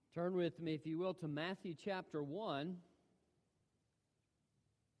Turn with me, if you will, to Matthew chapter 1.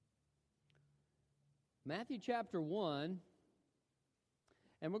 Matthew chapter 1,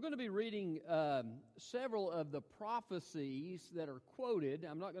 and we're going to be reading several of the prophecies that are quoted.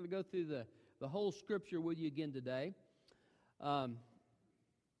 I'm not going to go through the whole scripture with you again today. I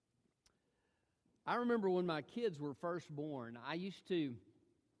remember when my kids were first born, I used to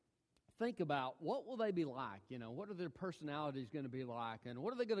think about what will they be like, what are their personalities going to be like, and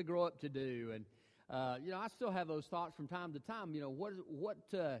what are they going to grow up to do, and I still have those thoughts from time to time. What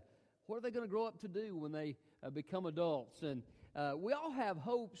are they going to grow up to do when they become adults? And we all have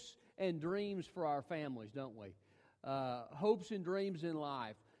hopes and dreams for our families, don't we? Hopes and dreams in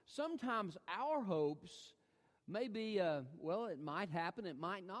life. Sometimes our hopes may be, it might happen, it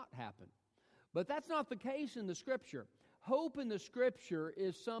might not happen. But that's not the case in the Scripture. Hope in the Scripture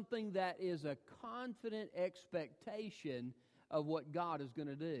is something that is a confident expectation of what God is going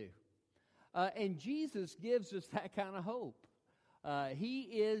to do. And Jesus gives us that kind of hope. He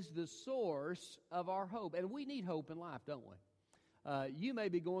is the source of our hope. And we need hope in life, don't we? You may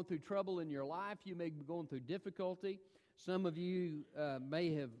be going through trouble in your life. You may be going through difficulty. Some of you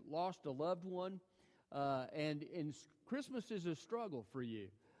may have lost a loved one. And Christmas is a struggle for you.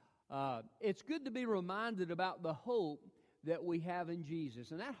 It's good to be reminded about the hope that we have in Jesus.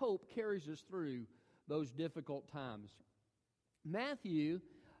 And that hope carries us through those difficult times. Matthew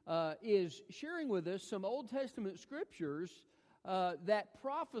is sharing with us some Old Testament scriptures that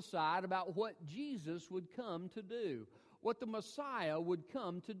prophesied about what Jesus would come to do, what the Messiah would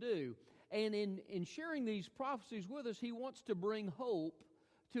come to do. And in sharing these prophecies with us, he wants to bring hope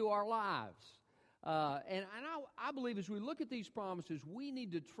to our lives. And I believe as we look at these promises, we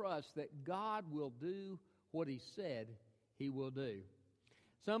need to trust that God will do what He said He will do.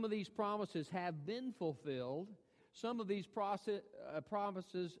 Some of these promises have been fulfilled. Some of these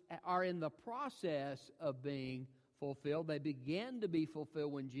promises are in the process of being fulfilled. They began to be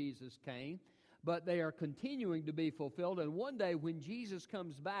fulfilled when Jesus came, but they are continuing to be fulfilled. And one day when Jesus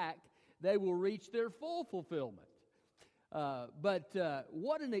comes back, they will reach their full fulfillment. But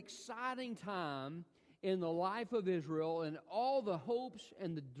what an exciting time in the life of Israel, and all the hopes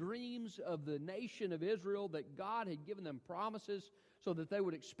and the dreams of the nation of Israel that God had given them promises so that they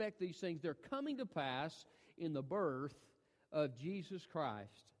would expect these things. They're coming to pass in the birth of Jesus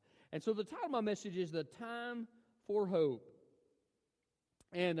Christ. And so the title of my message is The Time for Hope.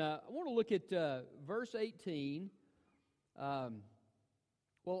 And I want to look at verse 18. I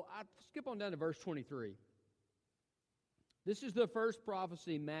skip on down to verse 23. This is the first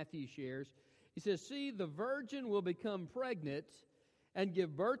prophecy Matthew shares. He says, "See, the virgin will become pregnant and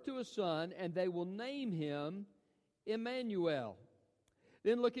give birth to a son, and they will name him Emmanuel."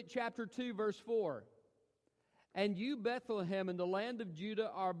 Then look at chapter 2, verse 4. "And you, Bethlehem, in the land of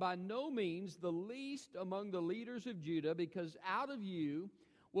Judah, are by no means the least among the leaders of Judah, because out of you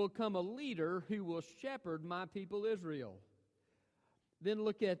will come a leader who will shepherd my people Israel." Then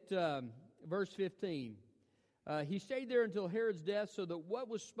look at verse 15. "He stayed there until Herod's death, so that what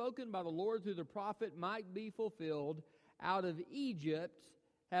was spoken by the Lord through the prophet might be fulfilled. Out of Egypt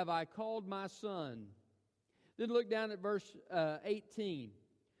have I called my son." Then look down at verse 18.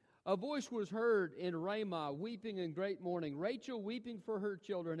 "A voice was heard in Ramah, weeping in great mourning, Rachel weeping for her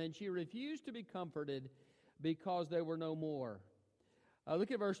children, and she refused to be comforted because they were no more."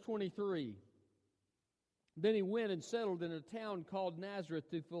 Look at verse 23. "Then he went and settled in a town called Nazareth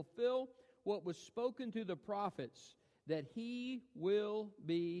to fulfill what was spoken to the prophets, that he will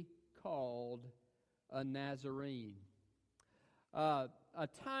be called a Nazarene." A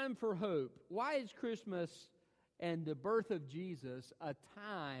time for hope. Why is Christmas and the birth of Jesus a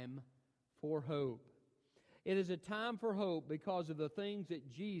time for hope? It is a time for hope because of the things that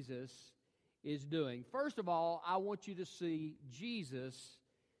Jesus is doing. First of all, I want you to see Jesus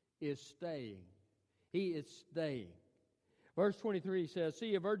is staying. He is staying. Verse 23 says,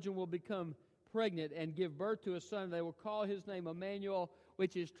 "See, a virgin will become pregnant and give birth to a son. They will call his name Emmanuel,"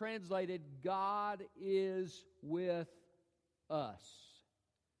 which is translated, "God is with us."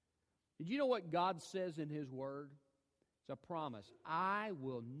 Did you know what God says in His Word? It's a promise. "I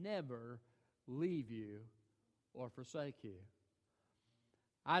will never leave you or forsake you."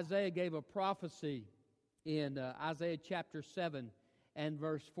 Isaiah gave a prophecy in Isaiah chapter 7 and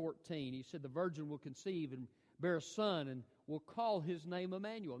verse 14. He said, "The virgin will conceive and bear a son and will call his name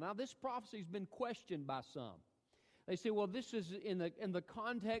Emmanuel." Now, this prophecy has been questioned by some. They say, well, this is in the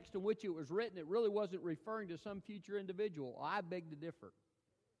context in which it was written, it really wasn't referring to some future individual. I beg to differ.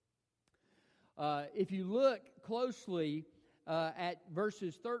 If you look closely at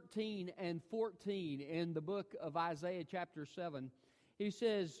verses 13 and 14 in the book of Isaiah chapter 7, he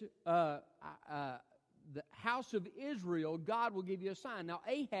says, the house of Israel, God will give you a sign. Now,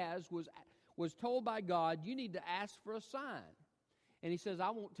 Ahaz was told by God, you need to ask for a sign. And he says, I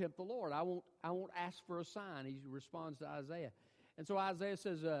won't tempt the Lord. I won't ask for a sign. He responds to Isaiah. And so Isaiah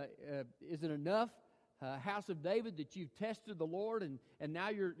says, is it enough, house of David, that you've tested the Lord and now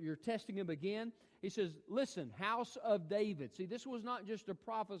you're testing him again? He says, listen, house of David. See, this was not just a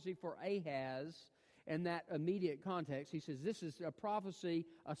prophecy for Ahaz in that immediate context. He says, this is a prophecy,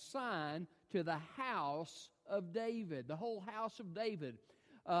 a sign to the house of David, the whole house of David.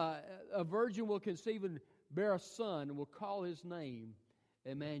 A virgin will conceive and bear a son and will call his name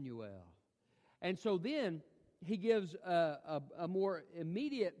Emmanuel. And so then he gives a more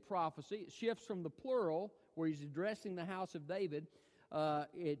immediate prophecy. It shifts from the plural, where he's addressing the house of David,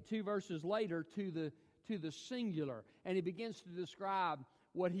 2 verses later to the singular. And he begins to describe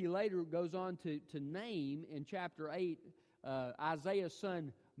what he later goes on to name in chapter 8, Isaiah's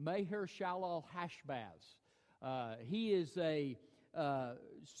son, Maher-shalal-Hashbaz. He is a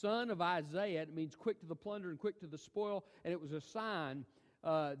son of Isaiah. It means quick to the plunder and quick to the spoil. And it was a sign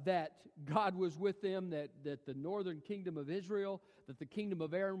that God was with them, that the northern kingdom of Israel, that the kingdom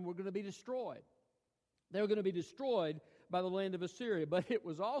of Aram were going to be destroyed. They were going to be destroyed by the land of Assyria. But it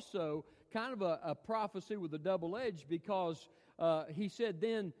was also kind of a prophecy with a double edge, because he said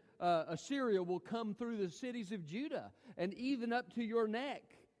then Assyria will come through the cities of Judah and even up to your neck.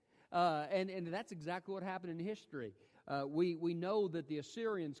 And that's exactly what happened in history. We know that the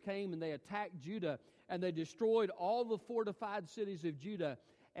Assyrians came and they attacked Judah, and they destroyed all the fortified cities of Judah.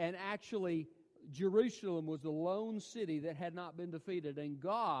 And actually, Jerusalem was the lone city that had not been defeated. And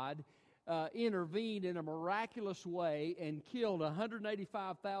God intervened in a miraculous way and killed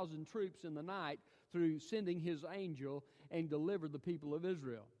 185,000 troops in the night through sending His angel, and delivered the people of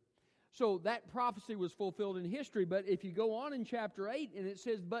Israel. So that prophecy was fulfilled in history. But if you go on in chapter 8, and it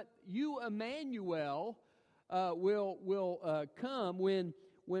says, but you, Emmanuel, will come when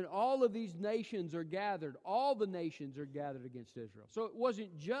all of these nations are gathered. All the nations are gathered against Israel. So it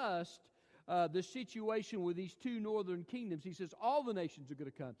wasn't just the situation with these two northern kingdoms. He says all the nations are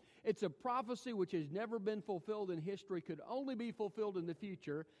going to come. It's a prophecy which has never been fulfilled in history, could only be fulfilled in the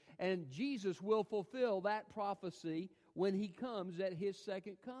future, and Jesus will fulfill that prophecy when He comes at His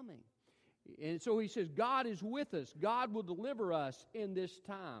second coming. And so he says, God is with us. God will deliver us in this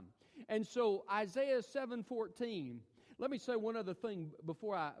time. And so Isaiah 7:14. Let me say one other thing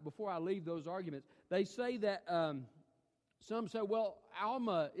before I leave those arguments. They say that some say, well,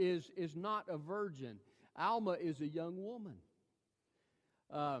 Alma is not a virgin. Alma is a young woman.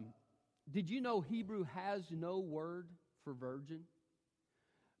 Did you know Hebrew has no word for virgin?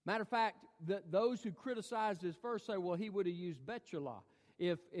 Matter of fact, those who criticize this verse say, well, he would have used Betula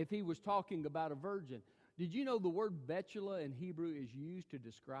if he was talking about a virgin. Did you know the word Betula in Hebrew is used to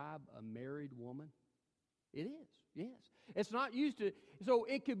describe a married woman? It is, yes. It's not used to, so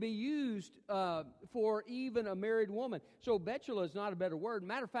it could be used for even a married woman. So Betula is not a better word.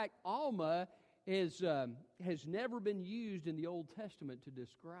 Matter of fact, Alma has never been used in the Old Testament to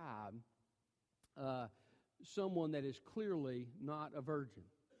describe someone that is clearly not a virgin.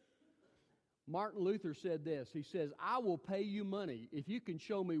 Martin Luther said this. He says, I will pay you money if you can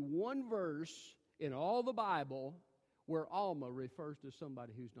show me one verse in all the Bible where Alma refers to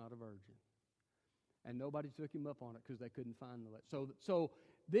somebody who's not a virgin. And nobody took him up on it because they couldn't find the So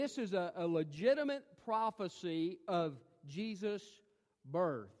this is a legitimate prophecy of Jesus'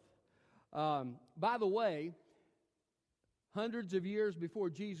 birth. By the way, hundreds of years before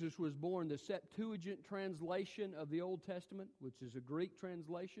Jesus was born, the Septuagint translation of the Old Testament, which is a Greek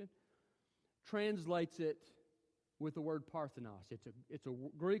translation, translates it with the word Parthenos. It's a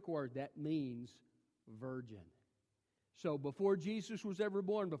Greek word that means virgin. So before Jesus was ever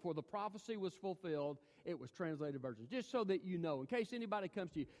born, before the prophecy was fulfilled, it was translated virgin. Just so that you know, in case anybody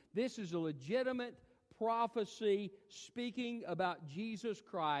comes to you, this is a legitimate prophecy speaking about Jesus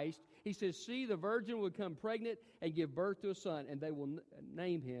Christ. He says, see, the virgin will become pregnant and give birth to a son, and they will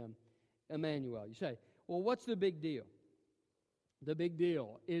name him Emmanuel. You say, well, what's the big deal? The big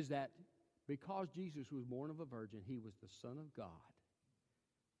deal is that because Jesus was born of a virgin, He was the Son of God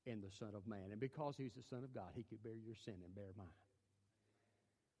and the Son of Man. And because He's the Son of God, He could bear your sin and bear mine.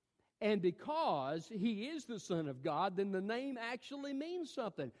 And because He is the Son of God, then the name actually means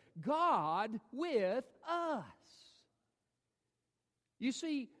something. God with us. You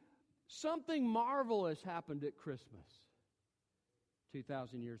see, something marvelous happened at Christmas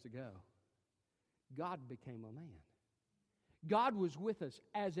 2,000 years ago. God became a man. God was with us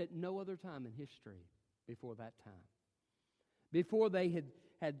as at no other time in history before that time. Before they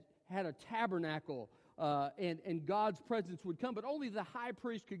had a tabernacle and God's presence would come. But only the high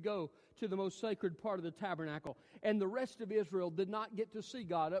priest could go to the most sacred part of the tabernacle. And the rest of Israel did not get to see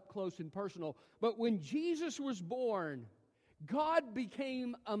God up close and personal. But when Jesus was born, God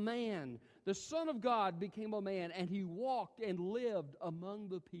became a man. The Son of God became a man, and He walked and lived among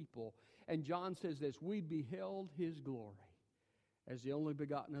the people. And John says this, we beheld His glory as the only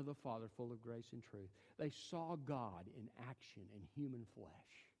begotten of the Father, full of grace and truth. They saw God in action in human flesh.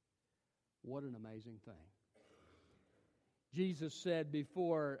 What an amazing thing. Jesus said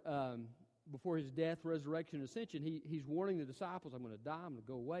before His death, resurrection, and ascension, He's warning the disciples, I'm going to die, I'm going to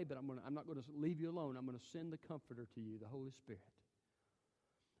go away, but I'm not going to leave you alone. I'm going to send the Comforter to you, the Holy Spirit.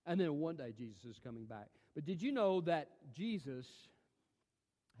 And then one day Jesus is coming back. But did you know that Jesus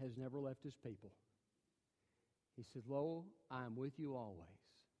has never left His people? He said, lo, I am with you always,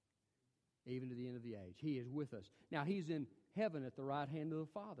 even to the end of the age. He is with us. Now, He's in heaven at the right hand of the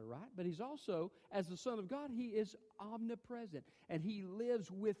Father, right? But He's also, as the Son of God, He is omnipresent. And He lives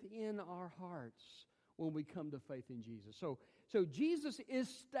within our hearts when we come to faith in Jesus. So Jesus is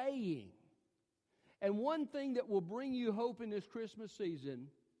staying. And one thing that will bring you hope in this Christmas season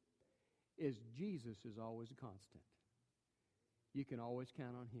is Jesus is always a constant. You can always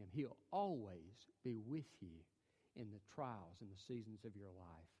count on Him. He'll always be with you in the trials and the seasons of your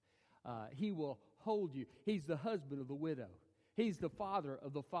life. He will hold you. He's the husband of the widow. He's the father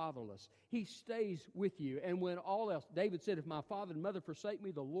of the fatherless. He stays with you. And when all else, David said, if my father and mother forsake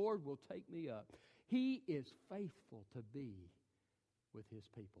me, the Lord will take me up. He is faithful to be with His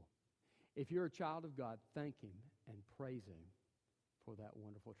people. If you're a child of God, thank Him and praise Him for that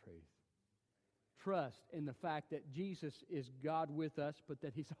wonderful truth. Trust in the fact that Jesus is God with us, but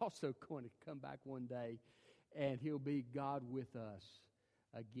that He's also going to come back one day and He'll be God with us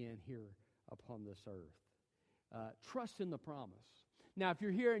again here upon this earth. Trust in the promise. Now, if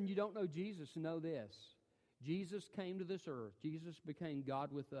you're here and you don't know Jesus, know this. Jesus came to this earth. Jesus became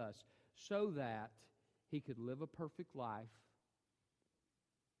God with us so that He could live a perfect life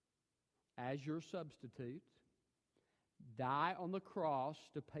as your substitute, die on the cross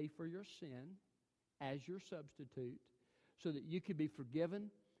to pay for your sin as your substitute, so that you could be forgiven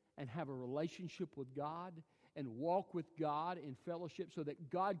and have a relationship with God and walk with God in fellowship, so that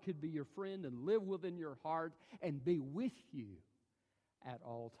God could be your friend and live within your heart and be with you at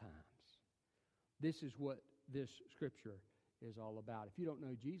all times. This is what this Scripture is all about. If you don't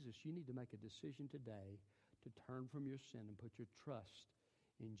know Jesus, you need to make a decision today to turn from your sin and put your trust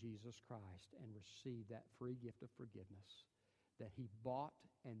in Jesus Christ and receive that free gift of forgiveness that He bought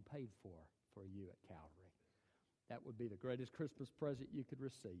and paid for you at Calvary. That would be the greatest Christmas present you could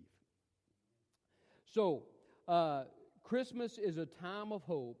receive. So, Christmas is a time of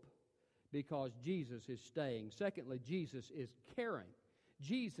hope because Jesus is staying. Secondly, Jesus is caring.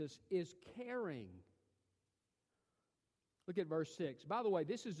 Jesus is caring. Look at verse 6. By the way,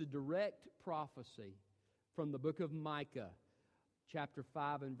 this is a direct prophecy from the book of Micah, chapter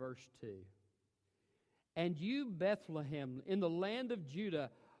 5 and verse 2. And you, Bethlehem, in the land of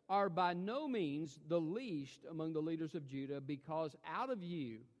Judah, are by no means the least among the leaders of Judah, because out of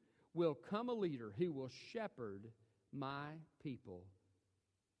you will come a leader who will shepherd my people,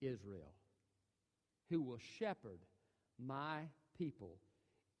 Israel. Who will shepherd my people,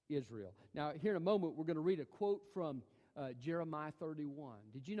 Israel. Now, here in a moment, we're going to read a quote from Jeremiah 31.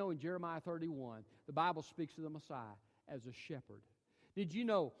 Did you know in Jeremiah 31, the Bible speaks of the Messiah as a shepherd? Did you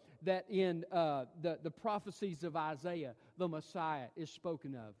know that in the prophecies of Isaiah, the Messiah is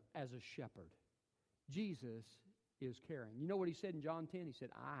spoken of as a shepherd? Jesus is caring. You know what He said in John 10? He said,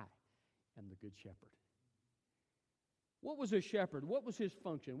 I am the good shepherd. What was a shepherd? What was his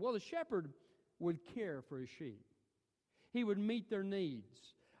function? Well, the shepherd would care for his sheep. He would meet their needs.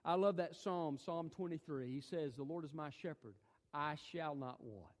 I love that Psalm 23. He says, the Lord is my shepherd. I shall not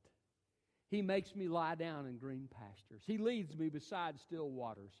want. He makes me lie down in green pastures. He leads me beside still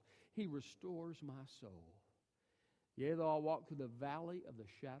waters. He restores my soul. Yea, though I walk through the valley of the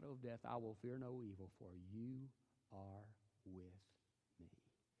shadow of death, I will fear no evil, for you are with me.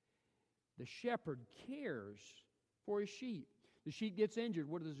 The shepherd cares for his sheep. The sheep gets injured.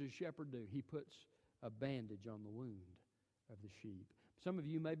 What does the shepherd do? He puts a bandage on the wound of the sheep. Some of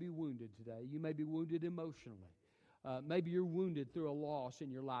you may be wounded today. You may be wounded emotionally. Maybe you're wounded through a loss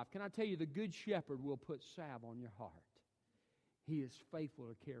in your life. Can I tell you, the good shepherd will put salve on your heart. He is faithful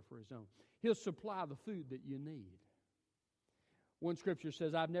to care for his own. He'll supply the food that you need. One scripture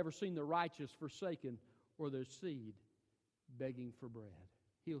says, I've never seen the righteous forsaken or their seed begging for bread.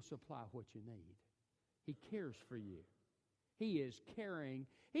 He'll supply what you need. He cares for you. He is caring.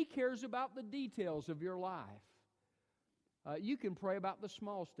 He cares about the details of your life. You can pray about the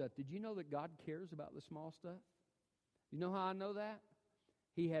small stuff. Did you know that God cares about the small stuff? You know how I know that?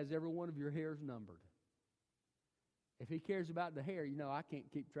 He has every one of your hairs numbered. If He cares about the hair, I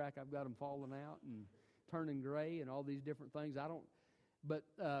can't keep track. I've got them falling out and turning gray and all these different things. But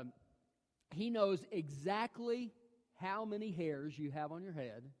He knows exactly how many hairs you have on your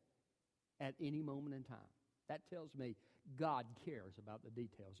head at any moment in time. That tells me God cares about the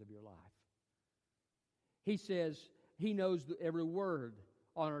details of your life. He says He knows every word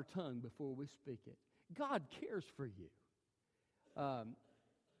on our tongue before we speak it. God cares for you.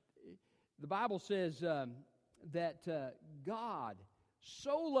 The Bible says that God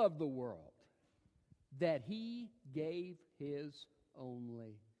so loved the world that He gave His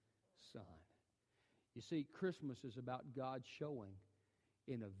only Son. You see, Christmas is about God showing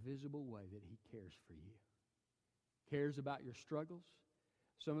in a visible way that He cares for you. Cares about your struggles.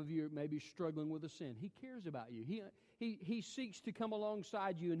 Some of you may be struggling with a sin. He cares about you. He seeks to come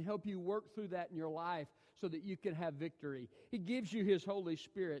alongside you and help you work through that in your life so that you can have victory. He gives you His Holy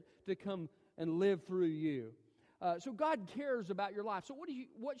Spirit to come and live through you. So God cares about your life. So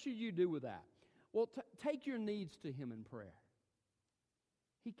what should you do with that? Well, take your needs to Him in prayer.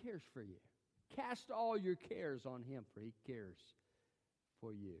 He cares for you. Cast all your cares on Him, for He cares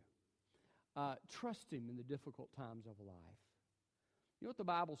for you. Trust Him in the difficult times of life. You know what the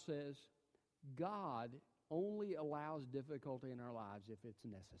Bible says? God only allows difficulty in our lives if it's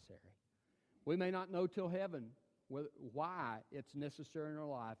necessary. We may not know till heaven why it's necessary in our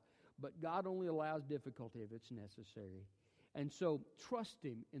life, but God only allows difficulty if it's necessary. And so trust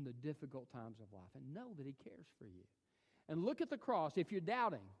Him in the difficult times of life and know that He cares for you. And look at the cross. If you're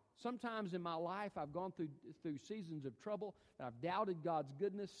doubting, sometimes in my life I've gone through seasons of trouble, and I've doubted God's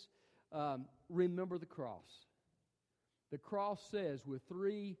goodness. Remember the cross. The cross says, with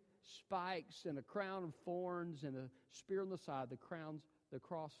 3 spikes and a crown of thorns and a spear on the side, the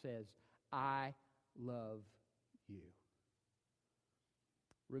cross says, I love you.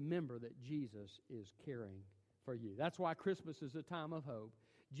 Remember that Jesus is caring for you. That's why Christmas is a time of hope.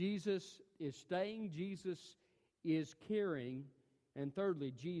 Jesus is staying, Jesus is caring, and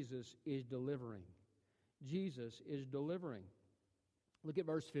thirdly, Jesus is delivering. Jesus is delivering. Look at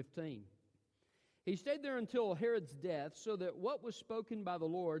verse 15. He stayed there until Herod's death, so that what was spoken by the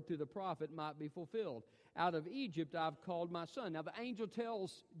Lord through the prophet might be fulfilled. Out of Egypt I've called my son. Now the angel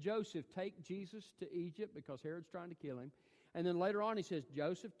tells Joseph, take Jesus to Egypt because Herod's trying to kill him. And then later on he says,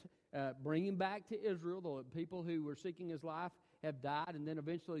 Joseph, bring him back to Israel. The people who were seeking his life have died. And then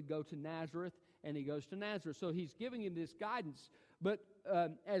eventually go to Nazareth, and he goes to Nazareth. So he's giving him this guidance. But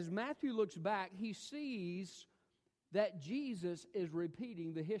as Matthew looks back, he sees that Jesus is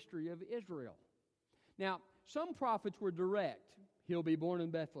repeating the history of Israel. Now, some prophets were direct. He'll be born in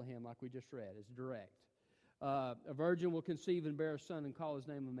Bethlehem, like we just read. It's direct. A virgin will conceive and bear a son and call his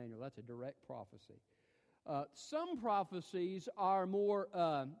name Emmanuel. That's a direct prophecy. Some prophecies are more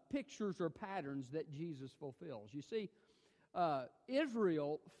pictures or patterns that Jesus fulfills. You see,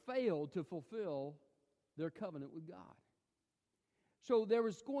 Israel failed to fulfill their covenant with God. So there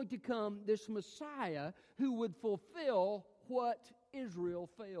was going to come this Messiah who would fulfill what Israel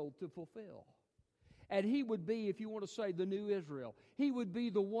failed to fulfill. And He would be, if you want to say, the new Israel. He would be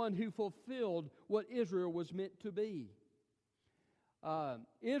the one who fulfilled what Israel was meant to be.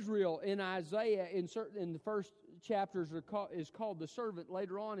 Israel in Isaiah, in the first chapters, is called the servant.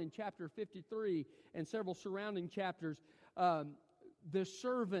 Later on in chapter 53 and several surrounding chapters, the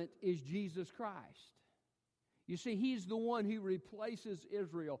servant is Jesus Christ. You see, He's the one who replaces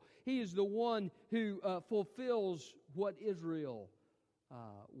Israel. He is the one who fulfills what Israel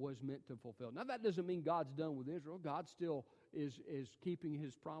was meant to fulfill. Now, that doesn't mean God's done with Israel. God still is keeping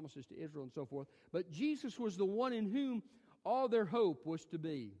His promises to Israel and so forth. But Jesus was the one in whom all their hope was to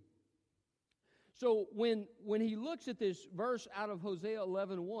be. So when he looks at this verse out of Hosea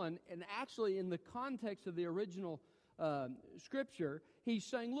 11:1, and actually in the context of the original Scripture, he's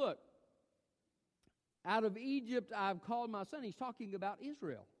saying, look, out of Egypt I've called my son. He's talking about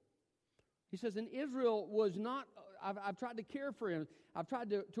Israel. He says, and Israel was not, I've tried to care for him. I've tried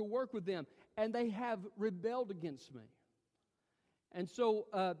to work with them, and they have rebelled against me. And so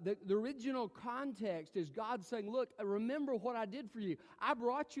the original context is God saying, look, remember what I did for you. I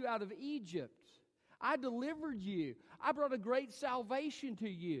brought you out of Egypt. I delivered you. I brought a great salvation to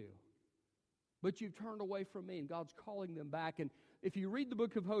you. But you've turned away from me, and God's calling them back. And if you read the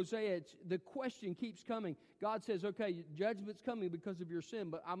book of Hosea, the question keeps coming. God says, okay, judgment's coming because of your sin,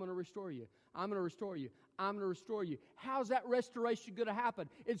 but I'm going to restore you. I'm going to restore you. I'm going to restore you. How's that restoration going to happen?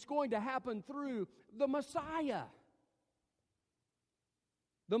 It's going to happen through the Messiah.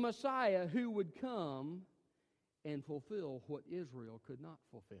 The Messiah who would come and fulfill what Israel could not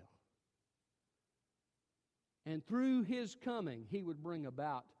fulfill. And through His coming, He would bring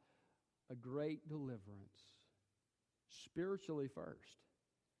about a great deliverance, spiritually first,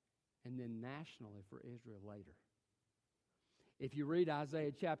 and then nationally for Israel later. If you read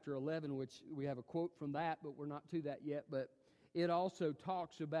Isaiah chapter 11, which we have a quote from that, but we're not to that yet, but it also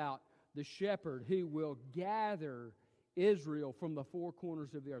talks about the shepherd who will gather Israel from the four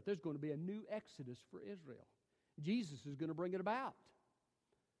corners of the earth. There's going to be a new exodus for Israel. Jesus is going to bring it about.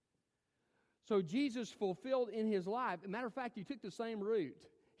 So Jesus fulfilled in His life. As a matter of fact, He took the same route.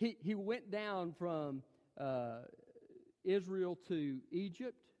 He went down from Israel to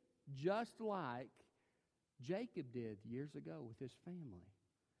Egypt, just like Jacob did years ago with his family.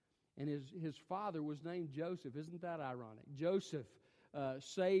 And his father was named Joseph. Isn't that ironic? Joseph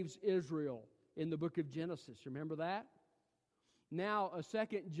saves Israel in the book of Genesis. Remember that? Now a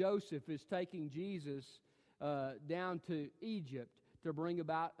second Joseph is taking Jesus down to Egypt to bring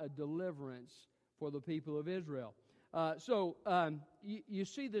about a deliverance for the people of Israel. So you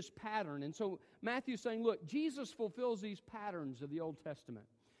see this pattern. And so Matthew's saying, look, Jesus fulfills these patterns of the Old Testament.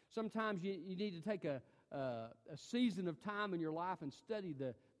 Sometimes you need to take a season of time in your life and study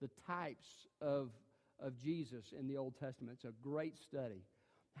the types of Jesus in the Old Testament. It's a great study.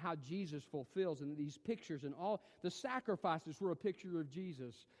 How Jesus fulfills, and these pictures and all the sacrifices were a picture of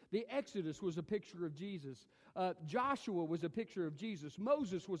Jesus. The Exodus was a picture of Jesus. Joshua was a picture of Jesus.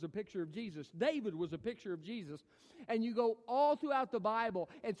 Moses was a picture of Jesus. David was a picture of Jesus. And you go all throughout the Bible.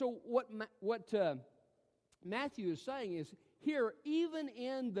 And so what Matthew is saying is here, even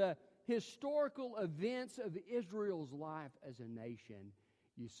in the historical events of Israel's life as a nation,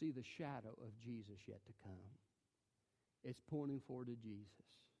 you see the shadow of Jesus yet to come. It's pointing forward to Jesus.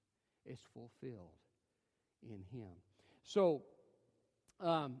 It's fulfilled in Him. So,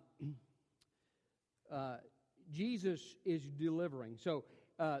 Jesus is delivering. So,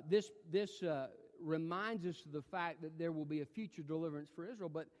 this reminds us of the fact that there will be a future deliverance for Israel.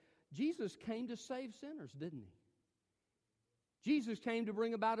 But Jesus came to save sinners, didn't He? Jesus came to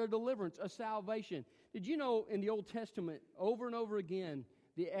bring about a deliverance, a salvation. Did you know in the Old Testament, over and over again,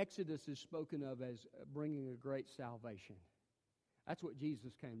 the Exodus is spoken of as bringing a great salvation? That's what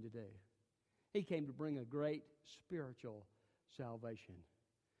Jesus came to do. He came to bring a great spiritual salvation.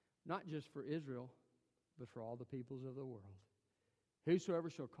 Not just for Israel, but for all the peoples of the world. Whosoever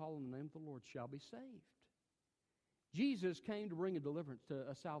shall call on the name of the Lord shall be saved. Jesus came to bring a deliverance, to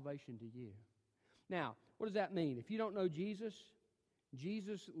a salvation to you. Now, what does that mean? If you don't know Jesus,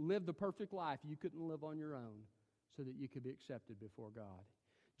 Jesus lived the perfect life you couldn't live on your own so that you could be accepted before God.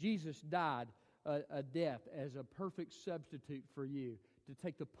 Jesus died a death as a perfect substitute for you to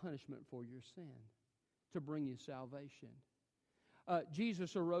take the punishment for your sin, to bring you salvation.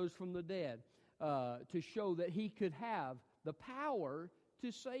 Jesus arose from the dead to show that He could have the power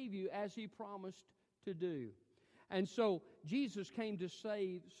to save you as He promised to do. And so Jesus came to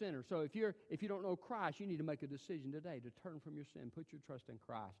save sinners. So if you don't know Christ, you need to make a decision today to turn from your sin, put your trust in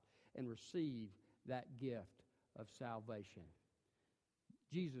Christ, and receive that gift of salvation.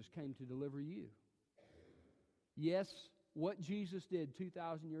 Jesus came to deliver you. Yes, what Jesus did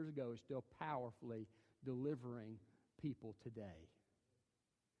 2,000 years ago is still powerfully delivering people today.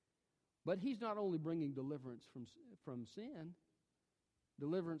 But He's not only bringing deliverance from sin,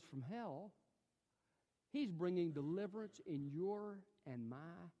 deliverance from hell, He's bringing deliverance in your and my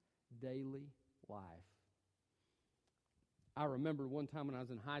daily life. I remember one time when I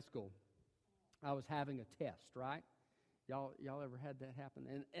was in high school, I was having a test, right? Y'all ever had that happen?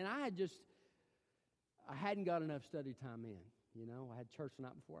 And I hadn't got enough study time in. You know, I had church the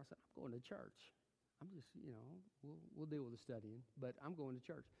night before. I said, I'm going to church. I'm just, we'll deal with the studying, but I'm going to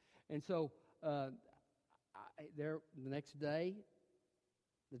church. And so the next day,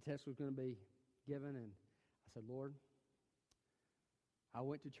 the test was going to be given, and I said, Lord, I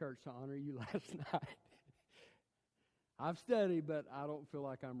went to church to honor you last night. I've studied, but I don't feel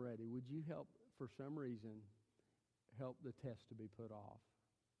like I'm ready. Would you help, for some reason, help the test to be put off?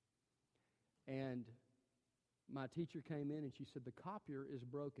 And my teacher came in and she said, the copier is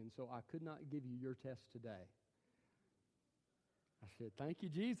broken, so I could not give you your test today. I said, thank you,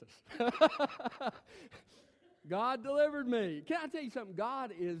 Jesus. God delivered me. Can I tell you something?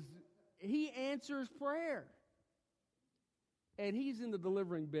 He answers prayer. And He's in the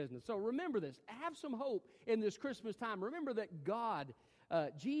delivering business. So remember this. Have some hope in this Christmas time. Remember that God,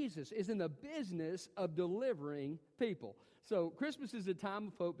 Jesus, is in the business of delivering people. So Christmas is a time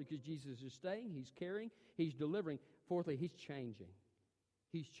of hope because Jesus is staying, He's caring, He's delivering. Fourthly, He's changing.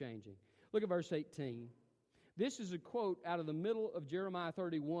 He's changing. Look at verse 18. This is a quote out of the middle of Jeremiah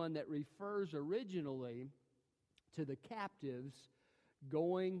 31 that refers originally to the captives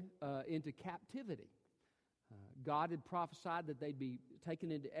going into captivity. God had prophesied that they'd be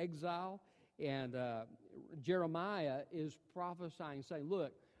taken into exile, and Jeremiah is prophesying, saying,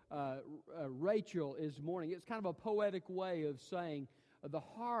 look, Rachel is mourning. It's kind of a poetic way of saying the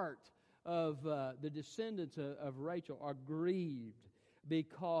heart of the descendants of Rachel are grieved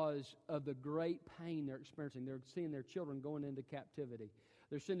because of the great pain they're experiencing. They're seeing their children going into captivity.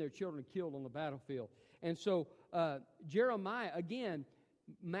 They're seeing their children killed on the battlefield. And so Jeremiah, again,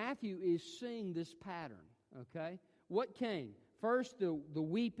 Matthew is seeing this pattern, okay? What came? First, the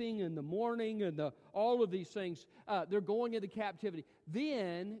weeping and the mourning and all of these things. They're going into captivity.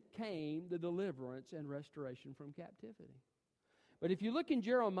 Then came the deliverance and restoration from captivity. But if you look in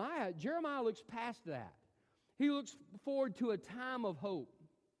Jeremiah, Jeremiah looks past that. He looks forward to a time of hope.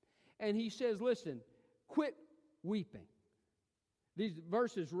 And he says, listen, quit weeping. These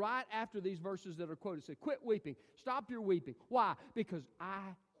verses, right after these verses that are quoted, say, quit weeping. Stop your weeping. Why? Because I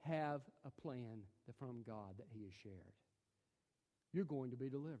have a plan from God that He has shared. You're going to be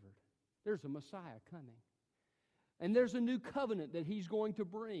delivered. There's a Messiah coming. And there's a new covenant that He's going to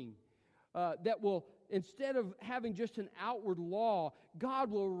bring that will, instead of having just an outward law, God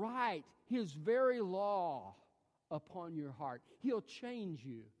will write His very law upon your heart. He'll change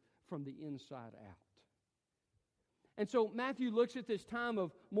you from the inside out. And so Matthew looks at this time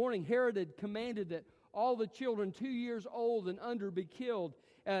of mourning. Herod had commanded that all the children 2 years old and under be killed,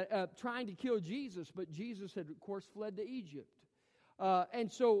 trying to kill Jesus. But Jesus had, of course, fled to Egypt. And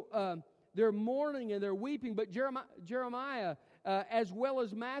so they're mourning and they're weeping. But Jeremiah, as well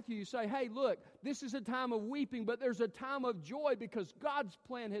as Matthew, say, hey, look, this is a time of weeping, but there's a time of joy because God's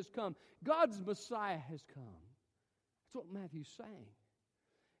plan has come. God's Messiah has come. That's what Matthew's saying.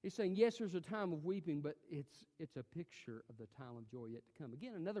 He's saying, yes, there's a time of weeping, but it's a picture of the time of joy yet to come.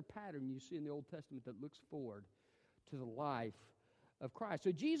 Again, another pattern you see in the Old Testament that looks forward to the life of Christ.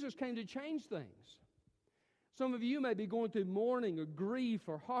 So Jesus came to change things. Some of you may be going through mourning or grief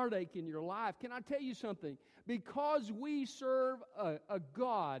or heartache in your life. Can I tell you something? Because we serve a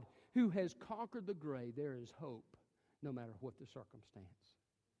God who has conquered the grave, there is hope no matter what the circumstance.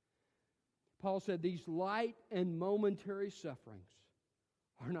 Paul said these light and momentary sufferings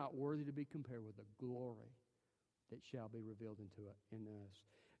are not worthy to be compared with the glory that shall be revealed in us.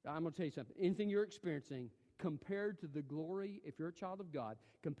 I'm going to tell you something. Anything you're experiencing compared to the glory, if you're a child of God,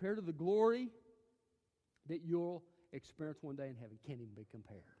 compared to the glory that you'll experience one day in heaven, can't even be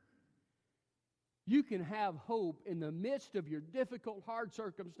compared. You can have hope in the midst of your difficult, hard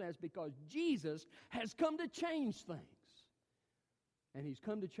circumstance because Jesus has come to change things. And He's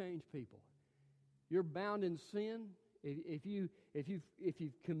come to change people. You're bound in sin. If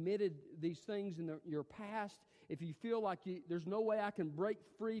you've committed these things in your past, if you feel like there's no way I can break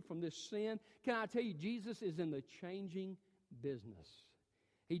free from this sin, can I tell you, Jesus is in the changing business.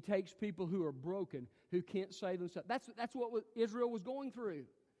 He takes people who are broken, who can't save themselves. That's what Israel was going through.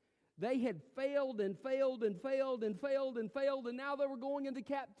 They had failed and failed and failed and failed and failed, and now they were going into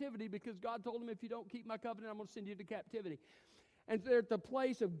captivity because God told them, if you don't keep my covenant, I'm going to send you to captivity. And they're at the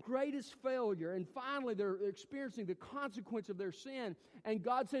place of greatest failure, and finally they're experiencing the consequence of their sin. And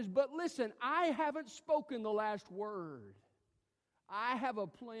God says, but listen, I haven't spoken the last word. I have a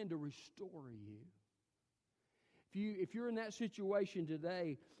plan to restore you. If you're in that situation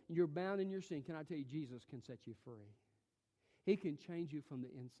today, and you're bound in your sin, can I tell you, Jesus can set you free. He can change you from the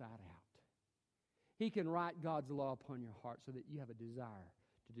inside out. He can write God's law upon your heart so that you have a desire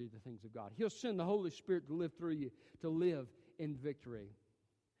to do the things of God. He'll send the Holy Spirit to live through you, to live in victory.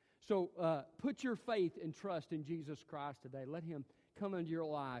 So put your faith and trust in Jesus Christ today. Let Him come into your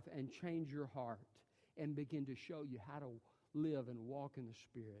life and change your heart and begin to show you how to live and walk in the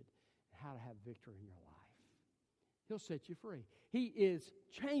Spirit, how to have victory in your life. He'll set you free. He is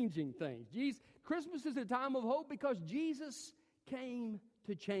changing things. Christmas is a time of hope because Jesus came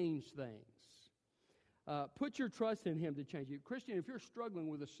to change things. Put your trust in Him to change you. Christian, if you're struggling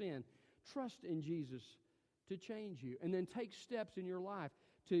with a sin, trust in Jesus to change you. And then take steps in your life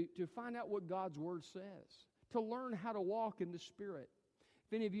to find out what God's Word says, to learn how to walk in the Spirit.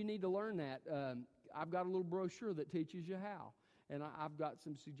 If any of you need to learn that, I've got a little brochure that teaches you how. And I've got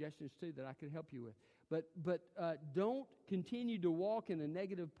some suggestions too that I could help you with. But don't continue to walk in a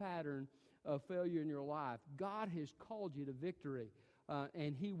negative pattern of failure in your life. God has called you to victory,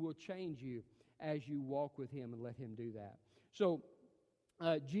 and He will change you as you walk with Him and let Him do that. So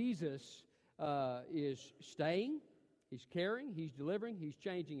Jesus is staying, He's caring, He's delivering, He's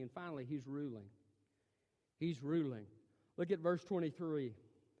changing, and finally He's ruling. He's ruling. Look at verse 23.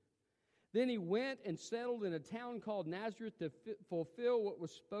 Then He went and settled in a town called Nazareth to fulfill what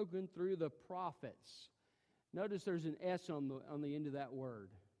was spoken through the prophets. Notice there's an S on the end of that word.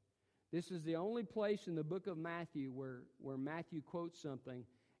 This is the only place in the book of Matthew where Matthew quotes something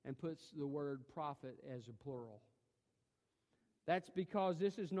and puts the word prophet as a plural. That's because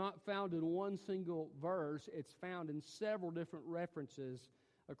this is not found in one single verse. It's found in several different references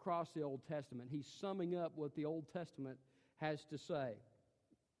across the Old Testament. He's summing up what the Old Testament has to say.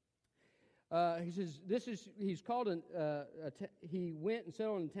 He says, he went and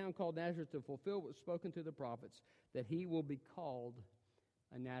settled in a town called Nazareth to fulfill what was spoken to the prophets, that he will be called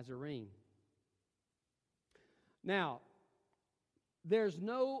a Nazarene. Now, there's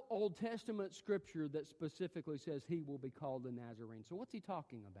no Old Testament scripture that specifically says he will be called a Nazarene. So what's he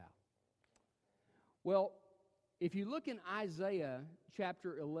talking about? Well, if you look in Isaiah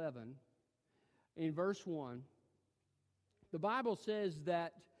chapter 11, in verse 1, the Bible says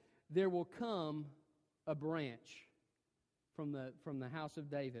that there will come a branch from the house of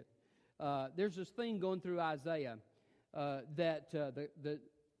David. There's this thing going through Isaiah that the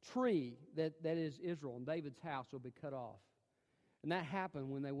tree that is Israel and David's house will be cut off. And that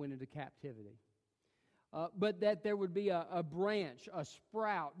happened when they went into captivity. But that there would be a branch, a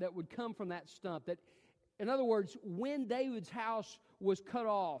sprout that would come from that stump. That, in other words, when David's house was cut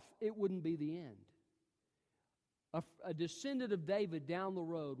off, it wouldn't be the end. A descendant of David down the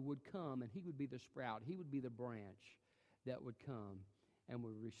road would come, and he would be the sprout. He would be the branch that would come and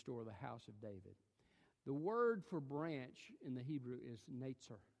would restore the house of David. The word for branch in the Hebrew is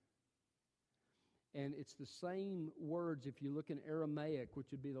netzer. And it's the same words, if you look in Aramaic,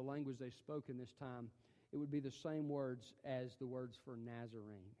 which would be the language they spoke in this time, it would be the same words as the words for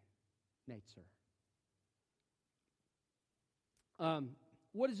Nazarene, netzer.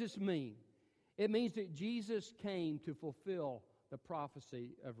 What does this mean? It means that Jesus came to fulfill the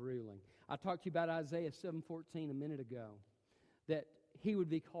prophecy of ruling. I talked to you about Isaiah 7:14 a minute ago, that he would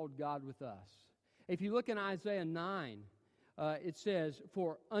be called God with us. If you look in Isaiah 9, it says,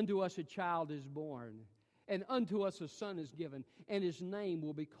 "For unto us a child is born, and unto us a son is given, and his name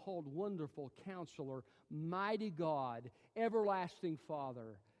will be called Wonderful Counselor, Mighty God, Everlasting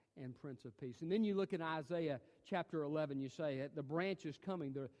Father, and Prince of Peace." And then you look in Isaiah chapter 11, you say, the branch is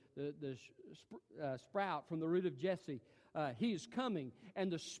coming, the sprout from the root of Jesse, he is coming,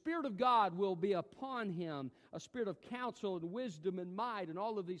 and the Spirit of God will be upon him, a spirit of counsel and wisdom and might and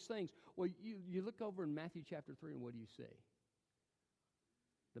all of these things. Well, you look over in Matthew chapter 3, and what do you see?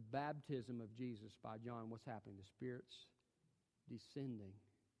 The baptism of Jesus by John. What's happening? The Spirit's descending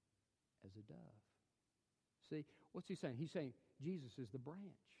as a dove. See, what's he saying? He's saying Jesus is the branch.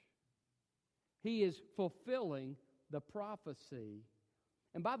 He is fulfilling the prophecy.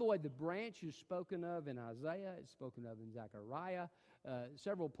 And by the way, the branch is spoken of in Isaiah. It's spoken of in Zechariah,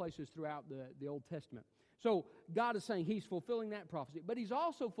 several places throughout the Old Testament. So God is saying he's fulfilling that prophecy. But he's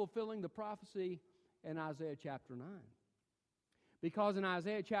also fulfilling the prophecy in Isaiah chapter 9. Because in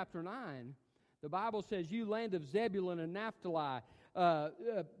Isaiah chapter 9, the Bible says, "You land of Zebulun and Naphtali,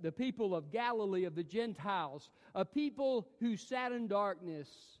 the people of Galilee of the Gentiles, a people who sat in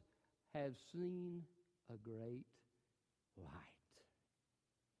darkness have seen a great light."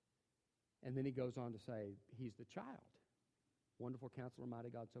 And then he goes on to say, he's the child. Wonderful Counselor,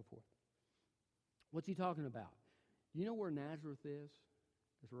 Mighty God, so forth. What's he talking about? You know where Nazareth is?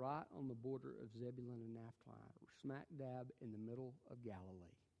 It's right on the border of Zebulun and Naphtali, smack dab in the middle of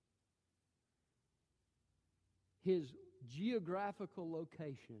Galilee. His geographical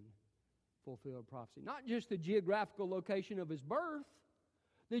location fulfilled prophecy. Not just the geographical location of his birth,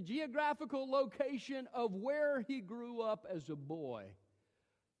 the geographical location of where he grew up as a boy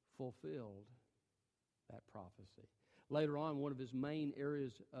fulfilled that prophecy. Later on, one of his main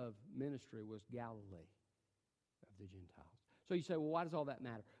areas of ministry was Galilee of the Gentiles. So you say, well, why does all that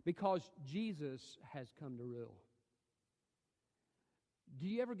matter? Because Jesus has come to rule. Do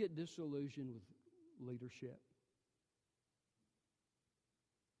you ever get disillusioned with leadership?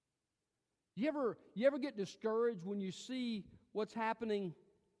 You ever get discouraged when you see what's happening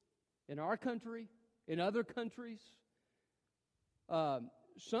in our country, in other countries?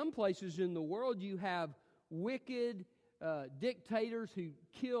 Some places in the world you have wicked dictators who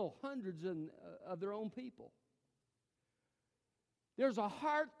kill hundreds of their own people. There's a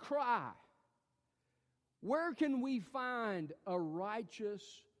heart cry. Where can we find a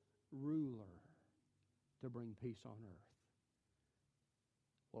righteous ruler to bring peace on earth?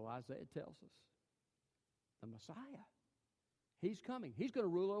 Well, Isaiah tells us the Messiah. He's coming. He's going to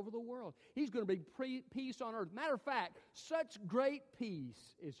rule over the world. He's going to bring peace on earth. Matter of fact, such great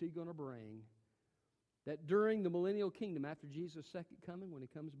peace is he going to bring that during the millennial kingdom, after Jesus' second coming, when he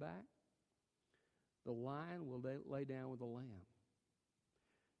comes back, the lion will lay down with the lamb.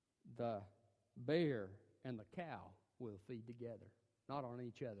 The bear and the cow will feed together. Not on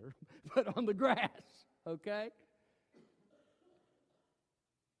each other, but on the grass, okay?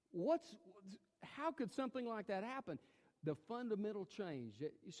 How could something like that happen? The fundamental change.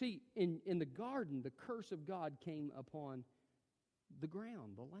 You see, in the garden, the curse of God came upon the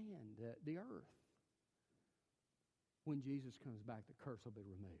ground, the land, the earth. When Jesus comes back, the curse will be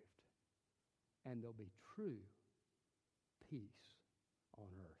removed. And there'll be true peace on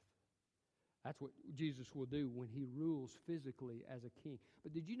earth. That's what Jesus will do when he rules physically as a king.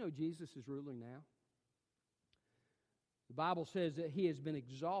 But did you know Jesus is ruling now? The Bible says that he has been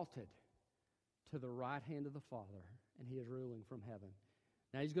exalted to the right hand of the Father, and he is ruling from heaven.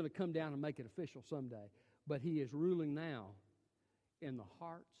 Now, he's going to come down and make it official someday, but he is ruling now in the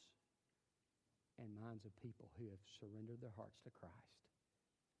hearts and minds of people who have surrendered their hearts to Christ,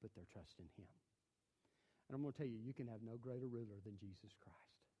 put their trust in him. And I'm going to tell you, you can have no greater ruler than Jesus Christ.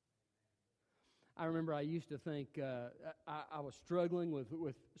 I remember I used to think I was struggling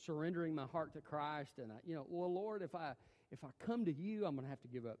with surrendering my heart to Christ, and well, Lord, if I come to you, I'm going to have to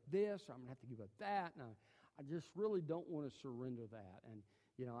give up this, or I'm going to have to give up that, and I just really don't want to surrender that, and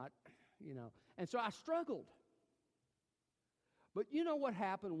and so I struggled. But you know what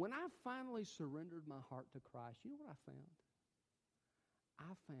happened when I finally surrendered my heart to Christ? You know what I found?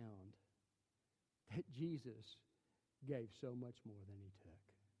 I found that Jesus gave so much more than he took.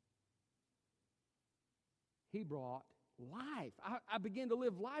 He brought life. I began to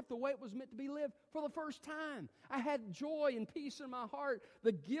live life the way it was meant to be lived for the first time. I had joy and peace in my heart.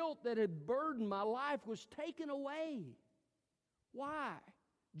 The guilt that had burdened my life was taken away. Why?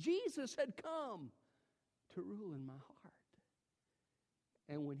 Jesus had come to rule in my heart.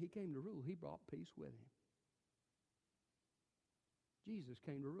 And when he came to rule, he brought peace with him. Jesus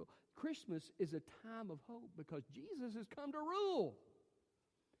came to rule. Christmas is a time of hope because Jesus has come to rule.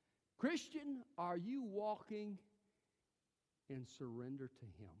 Christian, are you walking in surrender to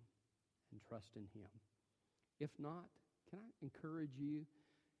him and trust in him? If not, can I encourage you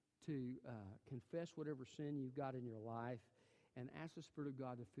to confess whatever sin you've got in your life and ask the Spirit of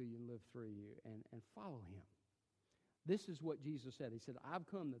God to fill you and live through you and follow him. This is what Jesus said. He said, I've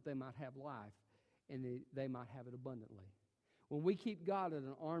come that they might have life and they might have it abundantly. When we keep God at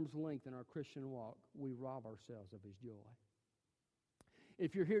an arm's length in our Christian walk, we rob ourselves of his joy.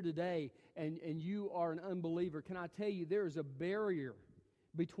 If you're here today and you are an unbeliever, can I tell you there is a barrier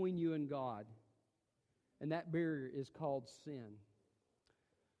between you and God, and that barrier is called sin.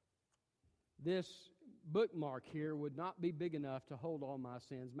 This bookmark here would not be big enough to hold all my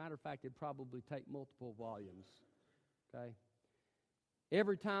sins. Matter of fact, it'd probably take multiple volumes. Okay?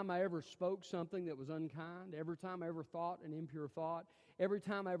 Every time I ever spoke something that was unkind, every time I ever thought an impure thought, every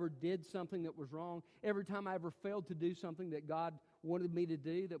time I ever did something that was wrong, every time I ever failed to do something that God wanted me to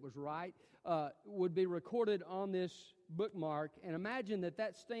do that was right, would be recorded on this bookmark. And imagine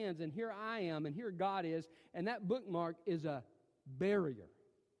that stands, and here I am, and here God is, and that bookmark is a barrier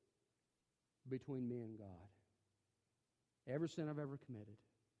between me and God. Every sin I've ever committed.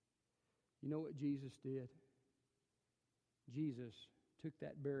 You know what Jesus did? Jesus took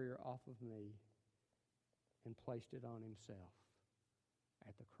that barrier off of me and placed it on himself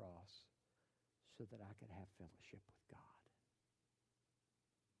at the cross so that I could have fellowship with God.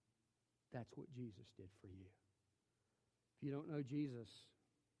 That's what Jesus did for you. If you don't know Jesus,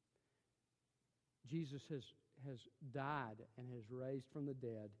 Jesus has died and has raised from the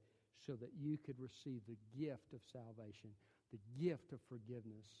dead so that you could receive the gift of salvation, the gift of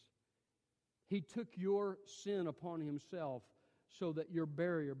forgiveness. He took your sin upon himself so that your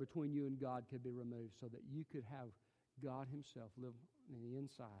barrier between you and God could be removed, so that you could have God himself live on the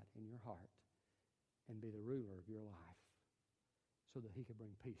inside in your heart and be the ruler of your life so that he could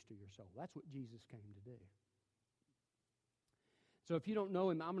bring peace to your soul. That's what Jesus came to do. So if you don't know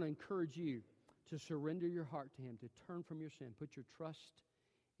him, I'm going to encourage you to surrender your heart to him, to turn from your sin, put your trust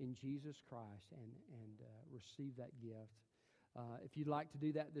in Jesus Christ and receive that gift. If you'd like to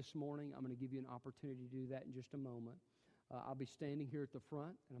do that this morning, I'm going to give you an opportunity to do that in just a moment. I'll be standing here at the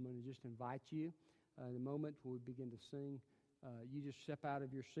front, and I'm going to just invite you. In a moment when we begin to sing, you just step out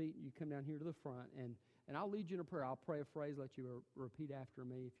of your seat, you come down here to the front, and I'll lead you in a prayer. I'll pray a phrase, let you repeat after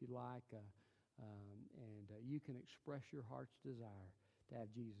me if you'd like, and you can express your heart's desire to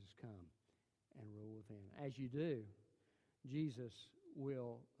have Jesus come and rule within. As you do, Jesus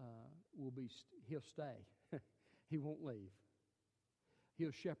will be, he'll stay. He won't leave.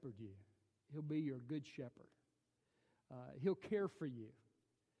 He'll shepherd you. He'll be your good shepherd. He'll care for you.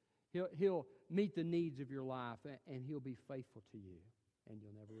 He'll meet the needs of your life, and he'll be faithful to you, and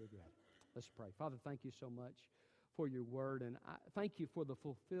you'll never regret it. Let's pray. Father, thank you so much for your word. And I thank you for the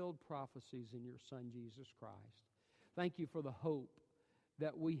fulfilled prophecies in your Son, Jesus Christ. Thank you for the hope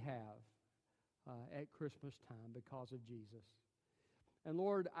that we have at Christmas time because of Jesus. And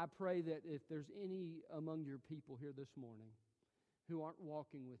Lord, I pray that if there's any among your people here this morning who aren't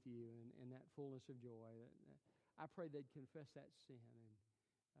walking with you in that fullness of joy, I pray they'd confess that sin and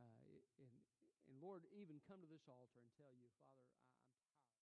Lord, even come to this altar and tell you, Father,